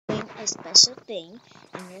a special thing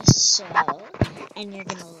in your show, and you're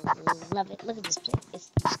gonna love it. Look at this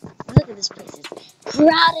place. Look at this place. It's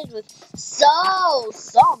crowded with so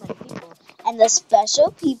many people, and the special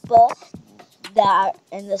people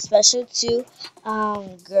and the special two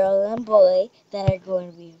girl and boy that are going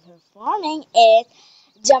to be performing is,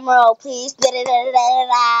 drum roll please,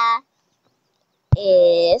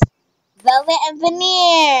 is Velvet and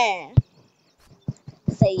Veneer.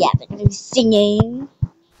 So yeah, they're gonna be singing.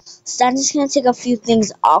 So I'm just gonna take a few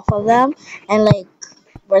things off of them and like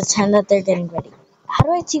pretend that they're getting ready. How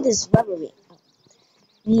do I take this rubber band?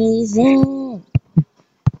 Amazing.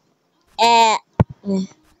 And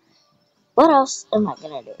what else am I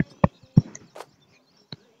gonna do?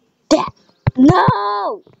 That.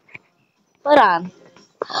 No. Hold on.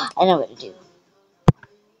 I know what to do.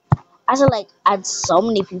 I should like add so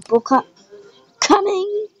many people coming.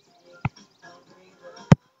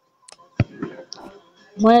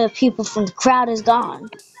 One of the people from the crowd is gone.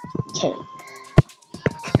 Okay.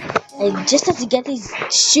 I just have to get these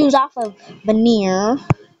shoes off of Veneer.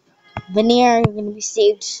 Veneer, you're gonna be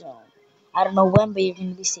saved soon. I don't know when, but you're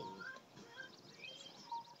gonna be saved.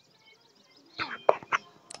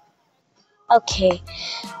 Okay.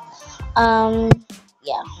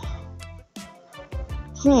 Yeah.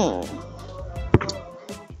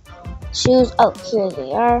 Shoes. Oh, here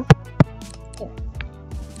they are. Here.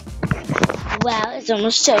 Well, it's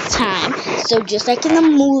almost showtime. So just like in the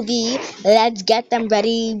movie, let's get them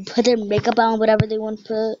ready. Put their makeup on, whatever they want to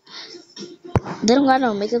put. They don't got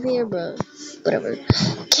no makeup here, but whatever.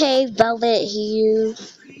 Okay, Velvet here.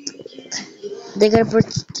 They're gonna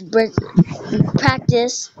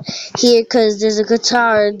practice here because there's a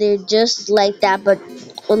guitar. They're just like that, but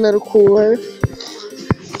a little cooler.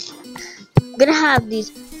 I'm gonna have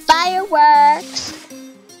these fireworks.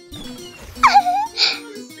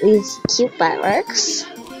 These cute fireworks.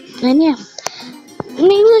 And yeah,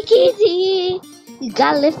 make it easy. You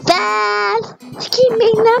gotta live fast to keep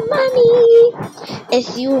making that money.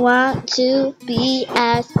 If you want to be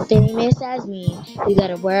as famous as me, you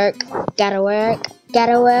gotta work, gotta work,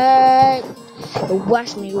 gotta work.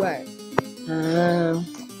 Watch me work.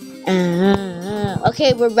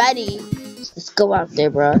 Okay, we're ready. Let's go out there,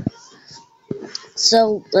 bro.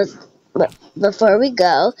 So before we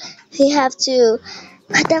go, we have to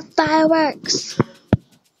put the fireworks.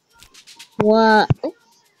 One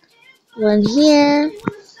here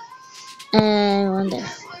and one there.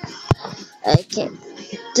 Okay,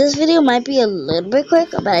 this video might be a little bit quick,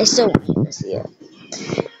 but I still want you to see it.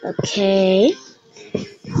 Okay,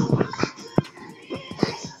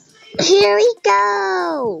 here we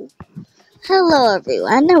go. Hello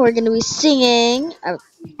everyone, now we're going to be singing our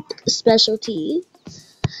specialty.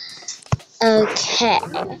 Okay,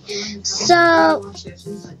 so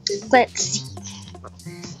let's see.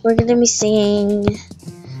 We're going to be singing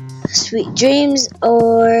Sweet Dreams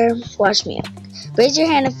or Watch Me Work. Raise your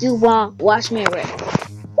hand if you want Watch Me Work. Woo!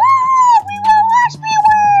 We want Watch Me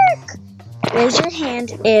Work! Raise your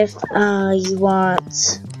hand if you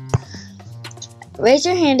want. Raise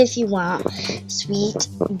your hand if you want Sweet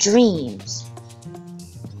Dreams.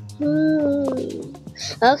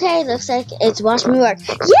 Okay, looks like it's Watch Me Work.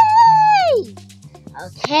 Yay!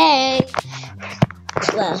 Okay.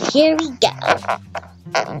 Well, here we go.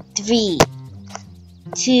 3,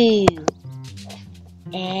 2,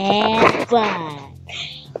 and 1.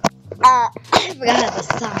 I forgot the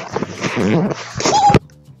song.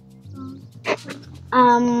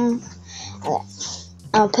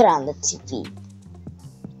 I'll put on the TV.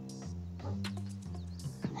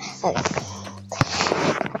 Okay.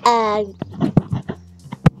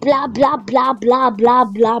 Blah blah blah blah blah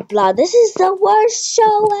blah blah. This is the worst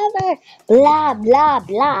show ever. Blah blah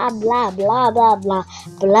blah blah blah blah blah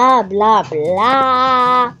blah blah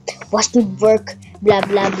blah. Watch me work. Blah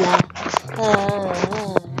blah blah.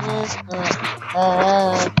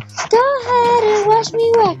 Go ahead and watch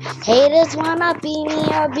me work. Haters wanna be me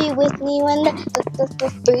or be with me when the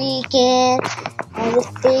freaking and the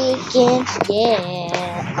freaking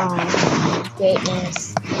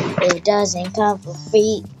greatness. It doesn't come for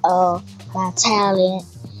free. Oh, my talent.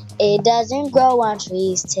 It doesn't grow on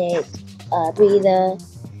trees. Take a breather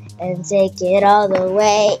and take it all the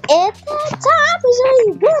way. If the time is where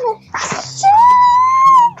you wanna sing.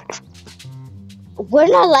 We're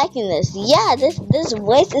not liking this. Yeah, this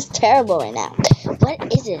voice is terrible right now.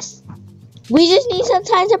 What is this? We just need some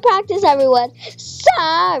time to practice, everyone.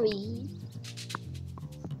 Sorry.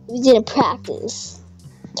 We didn't practice.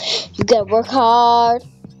 You gotta work hard.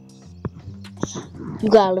 You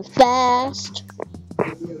gotta live fast.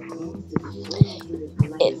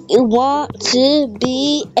 If you want to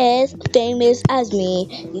be as famous as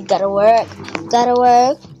me, you gotta work, gotta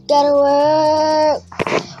work, gotta work.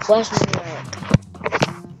 Watch me work.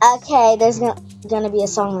 Okay, there's gonna be a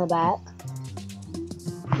song in the back.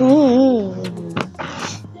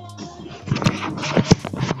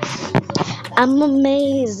 I'm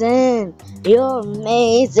amazing. You're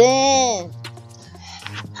amazing.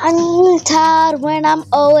 I'm tired when I'm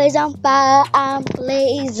always on fire. I'm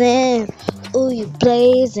blazing. Ooh, you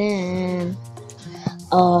blazing.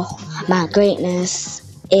 Oh, my greatness.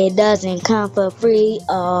 It doesn't come for free.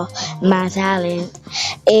 Oh, my talent.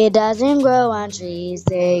 It doesn't grow on trees.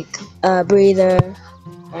 Take a breather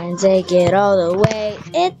and take it all the way.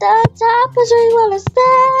 At the top is where you wanna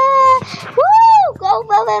stay. Woo! Go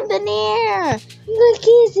Velvet Veneer. Look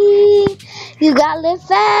easy. You gotta live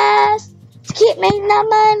fast to keep making that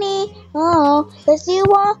money. Oh, if you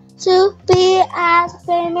want to be as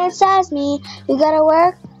famous as me, you gotta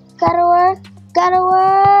work, gotta work, gotta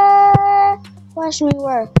work. Watch me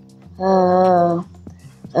work. Oh,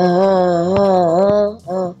 oh, oh,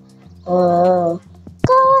 oh, oh.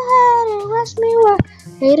 Go ahead and watch me work.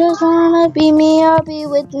 Haters wanna be me or be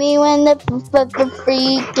with me when the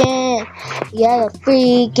freaking, yeah, the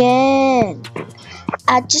freaking.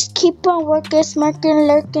 I just keep on working, smirking,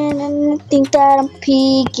 lurking, and think that I'm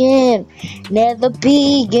peaking. Never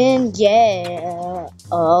peaking, yeah.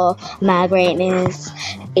 Oh, my greatness,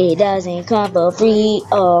 it doesn't come for free.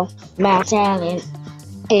 Oh, my talent,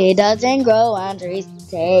 it doesn't grow on trees.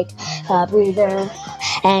 Take a breather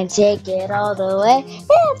and take it all the way.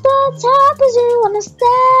 If the top is where you wanna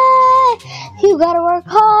stay, you gotta work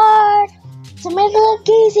hard to make it look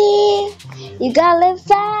easy. You gotta live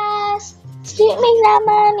fast to keep making that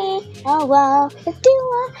money. Oh wow, if you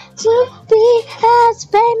want to be as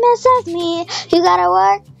famous as me, you gotta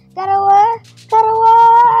work, gotta work, gotta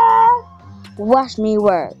work. Watch me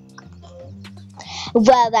work.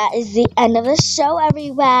 Well, that is the end of the show,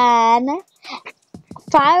 everyone.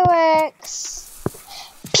 Fireworks!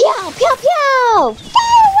 Pew, pew, pew!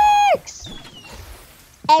 Fireworks!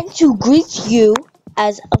 And to greet you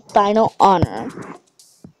as a final honor.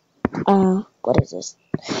 What is this?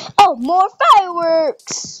 Oh, more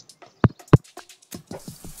fireworks!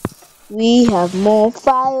 We have more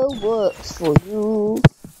fireworks for you.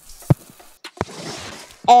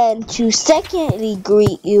 And to secondly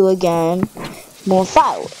greet you again, more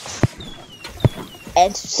fireworks.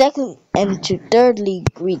 And to thirdly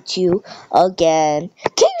greet you again.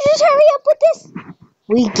 Can you just hurry up with this?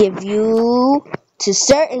 We give you to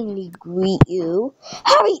certainly greet you.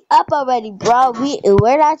 Hurry up already, bro.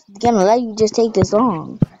 We're not gonna let you just take this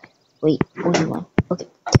long. Wait, what do you want? Okay.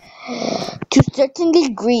 To certainly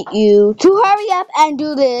greet you. To hurry up and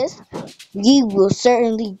do this. We will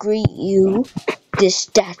certainly greet you. This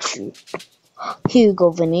statue. Here you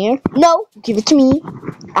go, Veener. No, give it to me.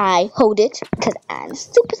 I hold it because I'm a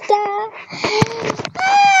superstar.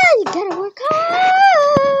 You gotta work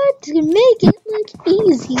hard to make it look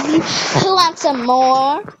easy. Who wants some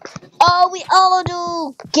more? Oh, we all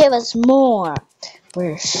do. Give us more.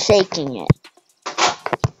 We're shaking it.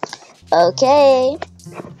 Okay.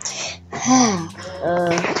 Go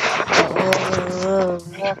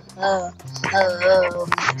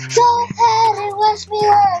ahead and watch me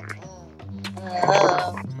work.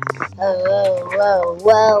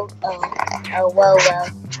 Whoa.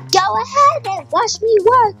 Go ahead and watch me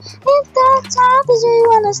work. If the top is where you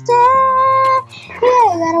wanna stay, yeah,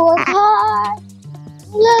 you gotta work hard.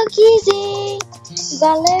 Look easy. You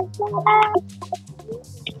gotta live fast.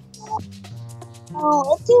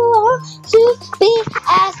 Oh, if you want to be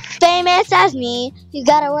as famous as me, you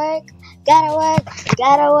gotta work, gotta work,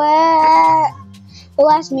 gotta work.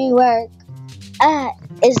 Watch me work.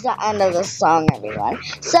 It's the end of the song, everyone.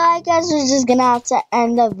 So I guess we're just gonna have to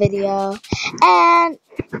end the video. And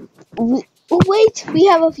wait, we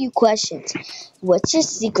have a few questions. What's your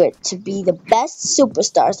secret to be the best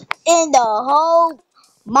superstars in the whole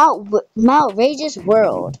outrageous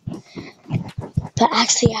world? But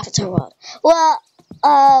actually, after world. Well,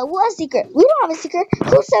 what secret? We don't have a secret.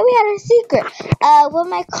 Who said we had a secret? What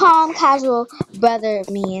my calm, casual brother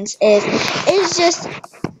means is it's just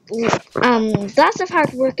lots of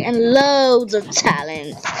hard work and loads of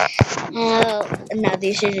talent. Now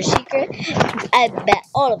this is your secret. I bet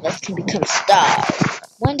all of us can become stars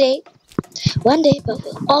one day. But me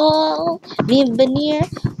and Veener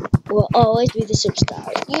will always be the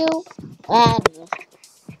superstars. You, I don't know.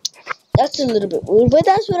 That's a little bit weird, but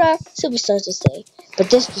that's what our superstars will say. But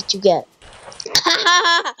this is what you get. Ha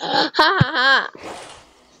ha ha ha ha!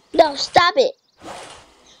 No, stop it.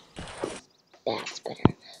 That's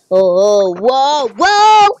better. Oh, whoa,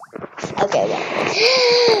 whoa! Okay,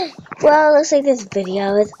 well. Well, looks like this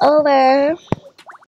video is over.